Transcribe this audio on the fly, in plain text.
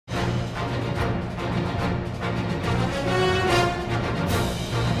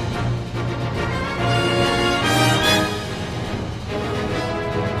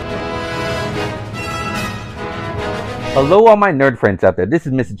Hello, all my nerd friends out there. This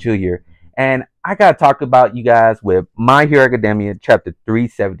is Mr. Chill here, and I gotta talk about you guys with My Hero Academia, chapter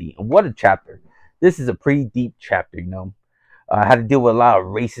 370. And what a chapter! This is a pretty deep chapter, you know. I had to deal with a lot of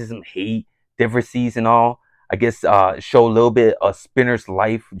racism, hate, differences, and all. I guess show a little bit of Spinner's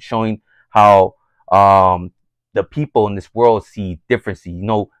life, showing how the people in this world see differences. You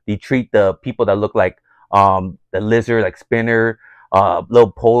know, they treat the people that look like the lizard, like Spinner,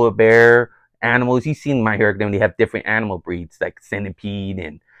 little polar bear animals. You've seen My Hero Academia, they have different animal breeds like centipede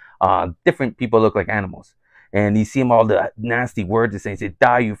and different people look like animals. And you see them all the nasty words they say,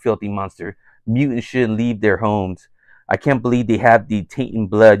 die you filthy monster. Mutants should leave their homes. I can't believe they have the tainted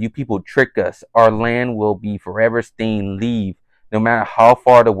blood. You people trick us. Our land will be forever stained. Leave. No matter how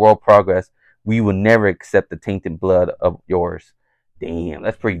far the world progress, we will never accept the tainted blood of yours. Damn,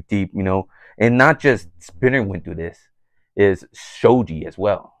 that's pretty deep, you know. And not just Spinner went through this, is Shouji as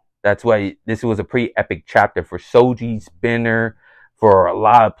well. That's why this was a pretty epic chapter for Shouji, Spinner, for a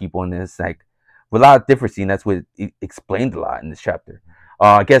lot of people in this, like with a lot of differences, and that's what it explained a lot in this chapter.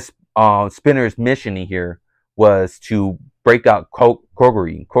 I guess Spinner's mission in here was to break out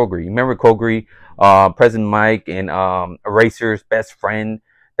Koguri. Remember Koguri, President Mike and Eraser's best friend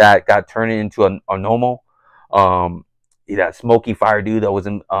that got turned into a normal. That smoky fire dude that was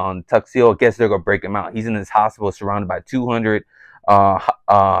in tuxedo. I guess they're gonna break him out. He's in this hospital surrounded by 200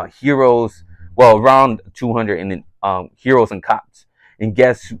 heroes. Well, around 200 and heroes and cops. And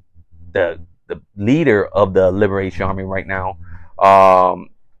guess the leader of the Liberation Army right now.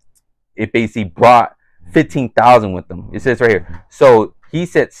 It basically brought 15,000 with them. It says right here. So he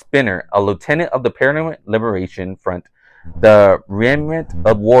said Spinner, a lieutenant of the Permanent Liberation Front, the remnant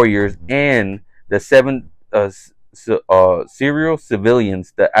of warriors, and the 7 serial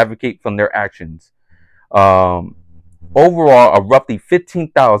civilians that advocate from their actions. Overall, roughly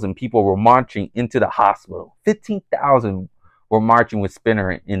 15,000 people were marching into the hospital. 15,000 were marching with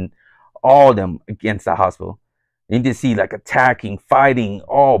Spinner and all of them against the hospital. And you just see like attacking, fighting,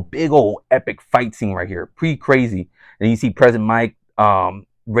 all big old epic fight scene right here. Pretty crazy. And you see President Mike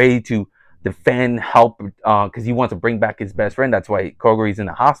ready to defend, help, because he wants to bring back his best friend. That's why Koguri's in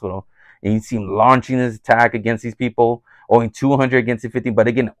the hospital. And you see him launching his attack against these people. Only 200 against the 50, but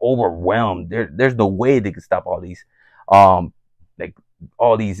they're getting overwhelmed. There's no way they can stop all these, like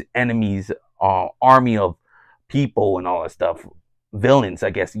all these enemies, army of people and all that stuff. Villains, I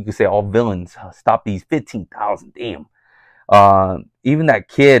guess you could say, all villains. Stop these 15,000. Damn. Even that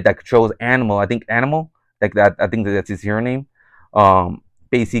kid that controls Animal, I think Animal, like that. I think that's his hero name.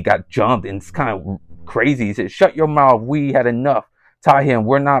 Basically got jumped, and it's kind of crazy. He said, "Shut your mouth. We had enough. Tie him.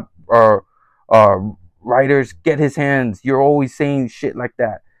 We're not writers. Get his hands. You're always saying shit like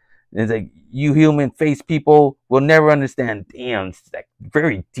that." And it's like, you human face people will never understand. Damn, it's like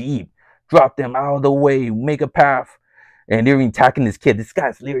very deep. Drop them out of the way. Make a path. And they're attacking this kid. This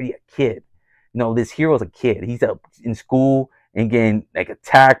guy's literally a kid. You know, this hero's a kid. He's up in school and getting like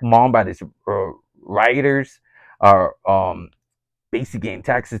attacked, mauled by these rioters. Basically getting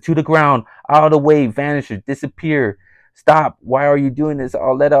taxes to the ground, out of the way, vanishes, disappear. Stop. Why are you doing this?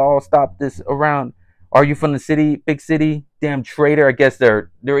 I'll let it all stop this around. Are you from the city, big city? Damn traitor. I guess there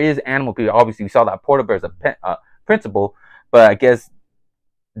is animal. Obviously, we saw that Porter Bear's a principal, but I guess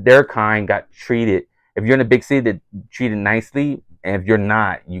their kind got treated. If you're in a big city, they're treated nicely, and if you're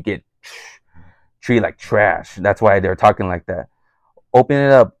not, you get treated like trash. That's why they're talking like that. Open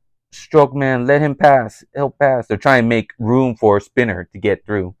it up, stroke man. Let him pass. He'll pass. They're trying to make room for Spinner to get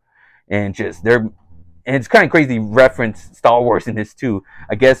through, and just and it's kind of crazy. Reference Star Wars in this too.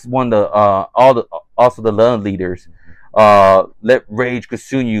 I guess one of the also the Lone leaders. Let rage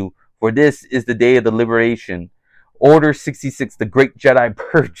consume you, for this is the day of the liberation. Order 66, the Great Jedi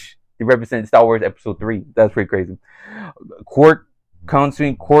Purge. They represent Star Wars Episode 3. That's pretty crazy. Quark,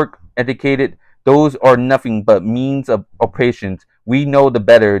 counseling, Quark, educated. Those are nothing but means of operations. We know the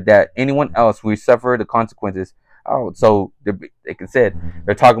better that anyone else will suffer the consequences. Oh, so like I said,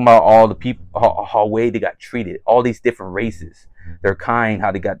 they're talking about all the people, how way they got treated, all these different races, their kind,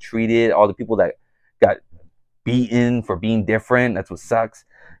 how they got treated, all the people that got beaten for being different. That's what sucks.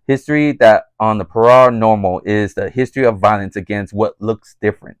 History that on the paranormal is the history of violence against what looks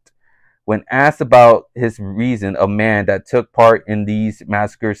different. When asked about his reason, a man that took part in these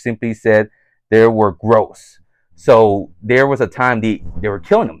massacres simply said they were gross. So there was a time they were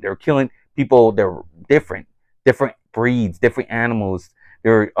killing them. They were killing people that were different breeds, different animals. They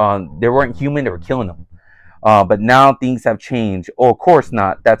weren't human. They were killing them. But now things have changed. Oh, of course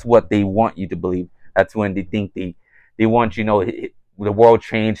not. That's what they want you to believe. That's when they think they want you to know the world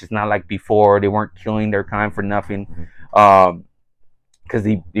changed. It's not like before. They weren't killing their kind for nothing. Because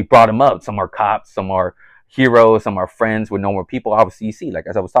they brought them up. Some are cops, some are heroes, some are friends with normal people. Obviously, you see, like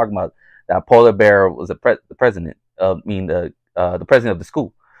as I was talking about, that polar bear was the president. The president of the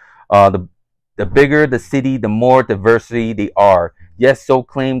school. The bigger the city, the more diversity they are. Yes, so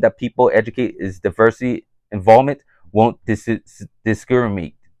claim that people educate is diversity involvement won't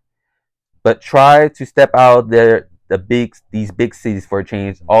discriminate. But try to step out there, these big cities for a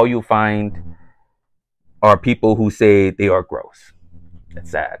change. All you'll find are people who say they are gross.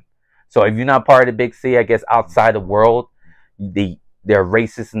 That's sad. So if you're not part of the big city, I guess outside the world, they're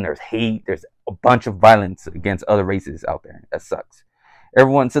racist and there's hate. There's a bunch of violence against other races out there. That sucks.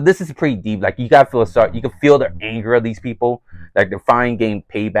 Everyone, so this is pretty deep. Like you gotta feel sorry. You can feel the anger of these people. Like they're finally getting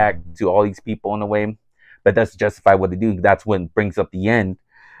payback to all these people in a way, but that's justify what they do. That's what brings up the end.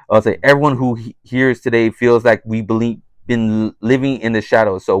 I'll say everyone who hears today feels like we been living in the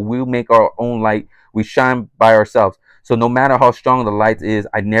shadows. So we'll make our own light. We shine by ourselves. So no matter how strong the light is,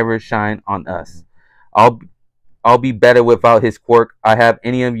 I never shine on us. I'll be better without his quirk. I have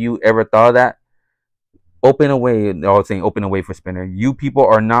any of you ever thought of that? Open away. They're all saying open away for Spinner. You people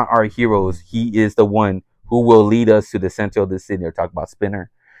are not our heroes. He is the one who will lead us to the center of the city. They're talking about Spinner.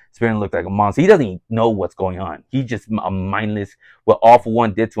 Spinner looked like a monster. He doesn't even know what's going on. He's just a mindless. What All For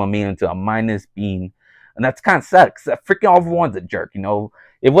One did to him made him into a mindless being. And that's kind of sucks. Freaking All For One's a jerk, you know.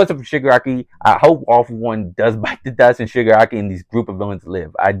 If it wasn't for Shigaraki, I hope All For One does bite the dust and Shigaraki and these group of villains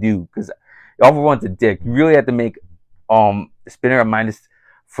live. I do, because All For One's a dick. You really have to make Spinner a mindless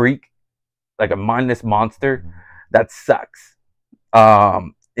freak, like a mindless monster. That sucks.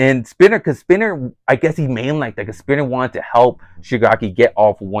 And Spinner, because Spinner, I guess he made him like a Spinner wanted to help Shigaraki get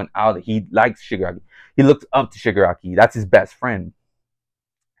All For One out. He likes Shigaraki. He looks up to Shigaraki. That's his best friend.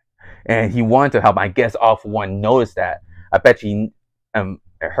 And he wanted to help. I guess All For One noticed that. I bet he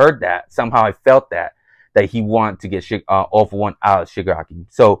heard that. Somehow I felt that he wanted to get All For One out of Shigaraki.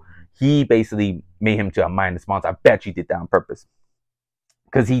 So he basically made him to a mindless monster. I bet you did that on purpose.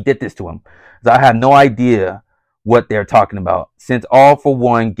 Because he did this to him. So I have no idea what they're talking about. Since All For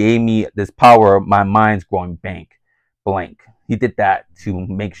One gave me this power, my mind's growing blank. He did that to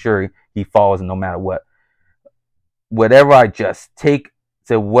make sure he falls no matter what. Whatever I just take,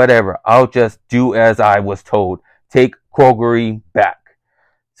 so whatever, I'll just do as I was told. Take Kroguri back.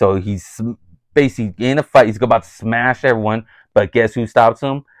 So he's basically in a fight. He's about to smash everyone. But guess who stops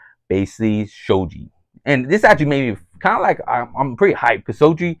him? Basically, Shouji. And this actually made me kind of like, I'm pretty hyped. Because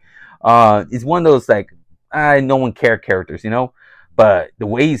Shouji is one of those, like, no one care characters, you know? But the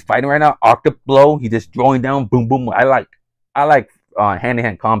way he's fighting right now, Octop Blow, he just throwing down, boom, boom. I like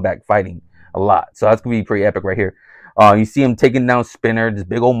hand-to-hand combat fighting a lot. So that's going to be pretty epic right here. You see him taking down Spinner, this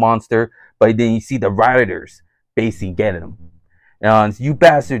big old monster. But then you see the Riders basically getting him. You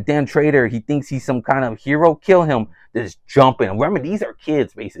bastard, damn traitor. He thinks he's some kind of hero. Kill him. Just jumping. Remember, these are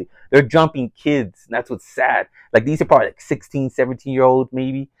kids, basically. They're jumping kids. And that's what's sad. Like, these are probably like 16, 17-year-olds,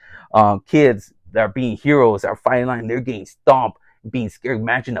 maybe. Kids that are being heroes, that are fighting line. They're getting stomped, being scared.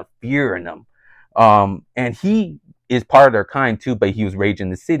 Imagine the fear in them. And he is part of their kind, too, but he was raised in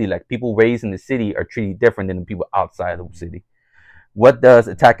the city. Like, people raised in the city are treated different than the people outside of the city. What does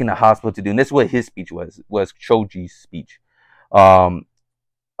attacking the hospital to do? And this is what his speech was Shouji's speech.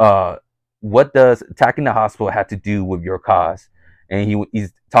 What does attacking the hospital have to do with your cause? And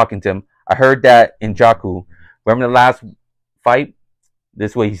he's talking to him. I heard that in Jaku. Remember the last fight?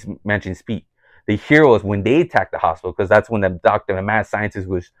 This way he's mentioned speech. The heroes, when they attacked the hospital, because that's when the doctor, the mad scientist,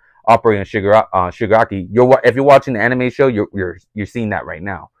 was operating on Shigaraki. If you're watching the anime show, you're seeing that right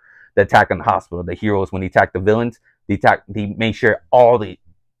now. The attack on the hospital. The heroes, when they attack the villains, they made sure all the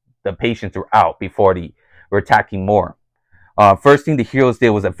patients were out before they were attacking more. First thing the heroes did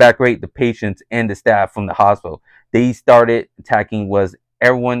was evacuate the patients and the staff from the hospital. They started attacking was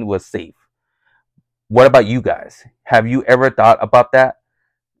everyone was safe. What about you guys? Have you ever thought about that?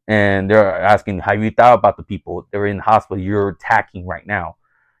 And they're asking, have you thought about the people that are in the hospital you're attacking right now?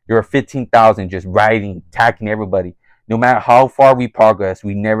 You're 15,000 just riding, attacking everybody. No matter how far we progress,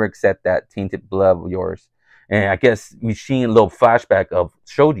 we never accept that tainted blood of yours. And I guess we've seen a little flashback of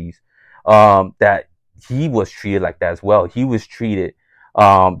Shouji's that he was treated like that as well. He was treated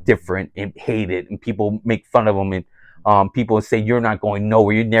different and hated, and people make fun of him, and people say you're not going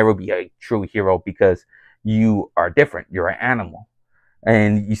nowhere. You'll never be a true hero because you are different. You're an animal.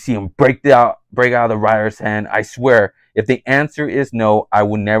 And you see him break out of the rider's hand. I swear, if the answer is no, I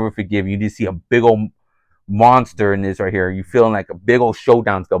will never forgive you. You see a big old monster in this right here. You feeling like a big old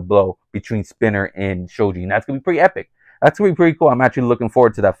showdown's gonna blow between Spinner and Shouji, and that's gonna be pretty epic. That's gonna be pretty cool. I'm actually looking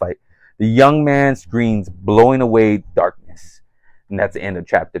forward to that fight. The young man screams, blowing away darkness. And that's the end of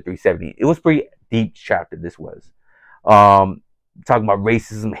chapter 370. It was pretty deep chapter, this was. Talking about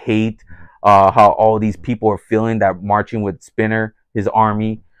racism, hate. how all these people are feeling that marching with Spinner, his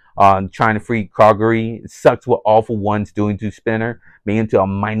army, trying to free Kaguri. It sucks what Awful One's doing to Spinner, made him into a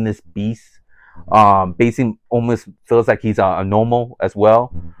mindless beast. Basically, almost feels like he's a normal as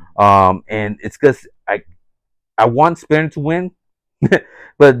well. And it's because I want Spinner to win,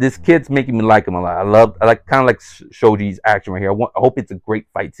 but this kid's making me like him a lot. I like kind of like Shouji's action right here. I hope it's a great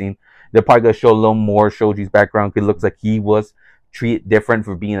fight scene. They're probably gonna show a little more Shouji's background. It looks like he was treated different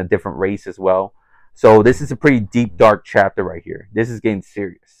for being a different race as well. So this is a pretty deep, dark chapter right here. This is getting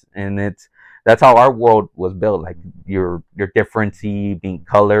serious, and that's how our world was built. Like your differency, being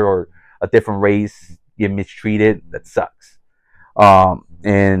color or a different race, get mistreated. That sucks.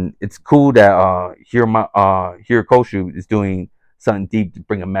 And it's cool that Hirokoshu is doing something deep to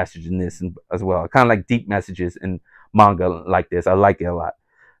bring a message in this as well. Kind of like deep messages in manga like this. I like it a lot.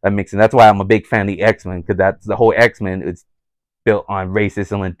 That makes sense. That's why I'm a big fan of the X-Men, because that's the whole X-Men is built on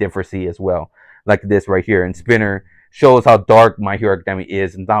racism and differency as well. Like this right here. And Spinner shows how dark My Hero Academia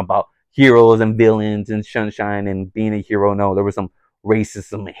is. And it's not about heroes and villains and sunshine and being a hero. No, there was some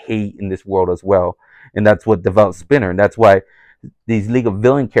racism and hate in this world as well. And that's what developed Spinner. And that's why these League of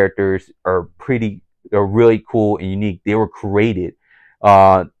Villain characters are really cool and unique. They were created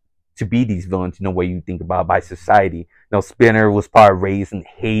to be these villains, what you think about by society. Spinner was probably raised in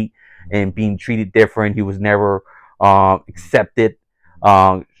hate and being treated different. He was never accepted.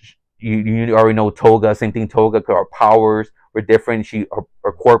 You already know Toga, same thing. Toga, her powers were different.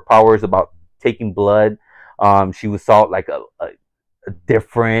 Her core powers about taking blood. She was thought like a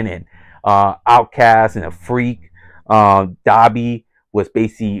different and outcast and a freak. Dabi was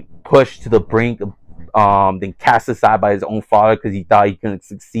basically pushed to the brink of then cast aside by his own father because he thought he couldn't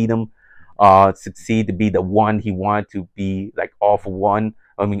succeed to be the one he wanted to be, like All for One.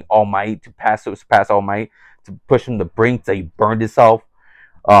 All Might, to surpass All Might, to push him to the brink. So he burned himself.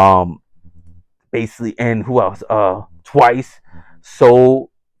 Basically, and who else? Twice, so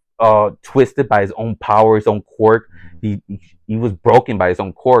twisted by his own power, his own quirk. He was broken by his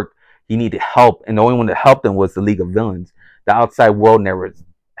own quirk. He needed help, and the only one that helped him was the League of Villains. The outside world never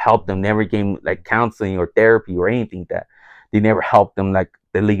helped him, never gave him like counseling or therapy or anything like that. They never helped him like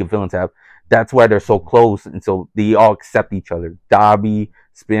the League of Villains have. That's why they're so close, and so they all accept each other. Dabi,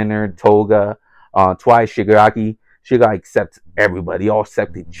 Spinner, Toga, Twice, Shigaraki. Shigaraki accepts everybody. They all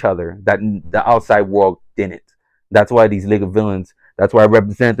accept each other. That the outside world didn't. That's why these League of Villains. That's why I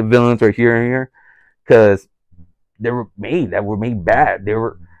represent the villains right here and here, because they were made bad. They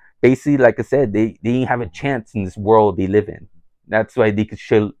were basically, like I said, they didn't have a chance in this world they live in. That's why they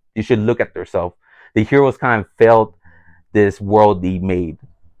should look at themselves. The heroes kind of failed this world they made.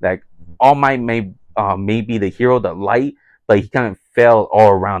 Like All Might may be the hero, the light, but he kind of fell all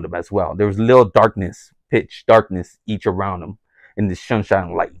around him as well. There was little darkness, pitch darkness each around him in the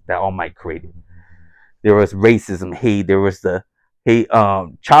sunshine light that All Might created. There was racism, hate. There was the hate,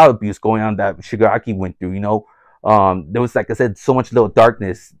 child abuse going on that Shigaraki went through. There was, like I said, so much little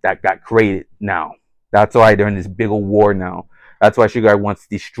darkness that got created now. That's why they're in this big old war now. That's why Shigaraki wants to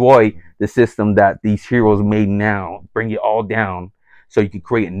destroy the system that these heroes made now, bring it all down, so you can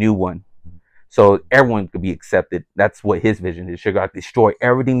create a new one, so everyone could be accepted. That's what his vision is. Shigaraki destroy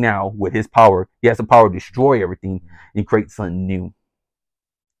everything now with his power. He has the power to destroy everything and create something new,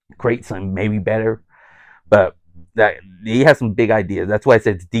 create something maybe better. But that he has some big ideas. That's why I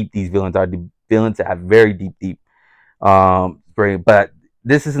said it's deep. These villains are the villains that have very deep. But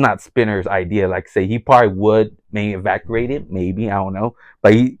this is not Spinner's idea. Like say, he probably would maybe evacuate it. Maybe, I don't know.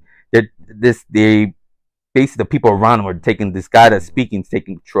 But they basically the people around him are taking, this guy that's speaking is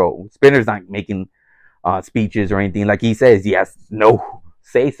taking control. Spinner's not making speeches or anything. Like he says, he has no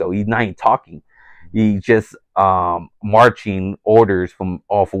say so. He's not even talking. He's just marching orders from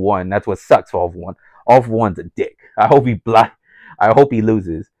All for One. That's what sucks for All for One. All for One's a dick. I hope he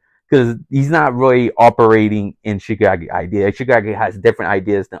loses, because he's not really operating in Shigaraki idea. Shigaraki has different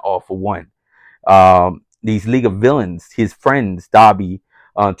ideas than All for One. These League of Villains, his friends, Dabi,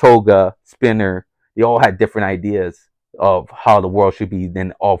 Toga, Spinner, they all had different ideas of how the world should be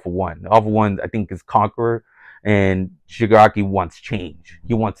than All for One. All for One, I think, is conqueror, and Shigaraki wants change.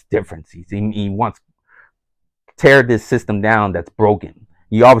 He wants differences. He wants to tear this system down that's broken.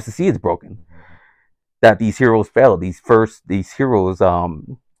 You obviously see it's broken. That these heroes failed. These heroes,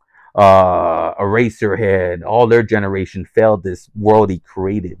 Eraserhead, all their generation failed this world he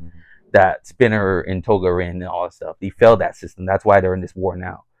created, that Spinner and Toga are in and all that stuff. They failed that system. That's why they're in this war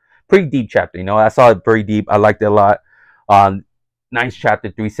now. Pretty deep chapter, I saw it pretty deep. I liked it a lot. Nice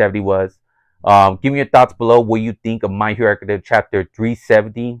chapter 370 was. Give me your thoughts below. What you think of My Hero Academia chapter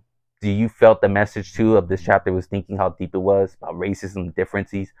 370? Do you felt the message too of this chapter was thinking how deep it was about racism and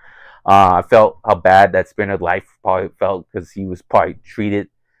differences? I felt how bad that Spinner's life probably felt because he was probably treated,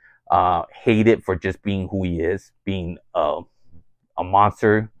 hated for just being who he is, being a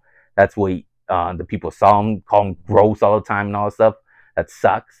monster. That's what the people saw him, call him gross all the time and all that stuff. That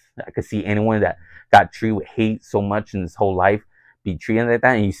sucks. I could see anyone that got treated with hate so much in his whole life be treated like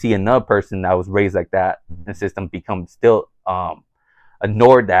that, and you see another person that was raised like that in the system become still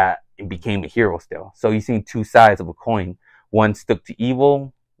ignored that and became a hero still. So you've seen two sides of a coin. One stuck to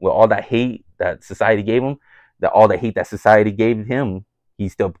evil with all that hate that society gave him, that all the hate that society gave him, he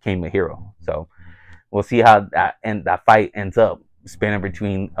still became a hero. So we'll see how that fight ends up, spanning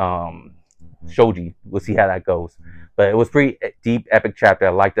between Shouji. We'll see how that goes. But it was pretty deep, epic chapter. I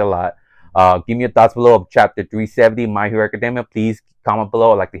liked it a lot. Give me your thoughts below of chapter 370, My Hero Academia. Please comment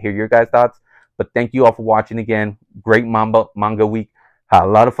below. I'd like to hear your guys' thoughts. But thank you all for watching again. Great manga week. Had a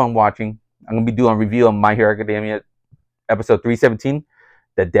lot of fun watching. I'm going to be doing a review of My Hero Academia episode 317,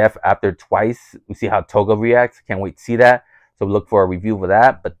 The Death After Twice. We see how Toga reacts. Can't wait to see that. So look for a review for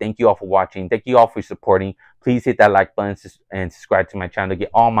that. But thank you all for watching. Thank you all for supporting. Please hit that like button and subscribe to my channel to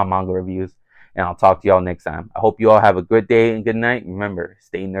get all my manga reviews. And I'll talk to y'all next time. I hope you all have a good day and good night. Remember,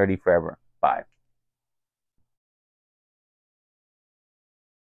 stay nerdy forever. Bye.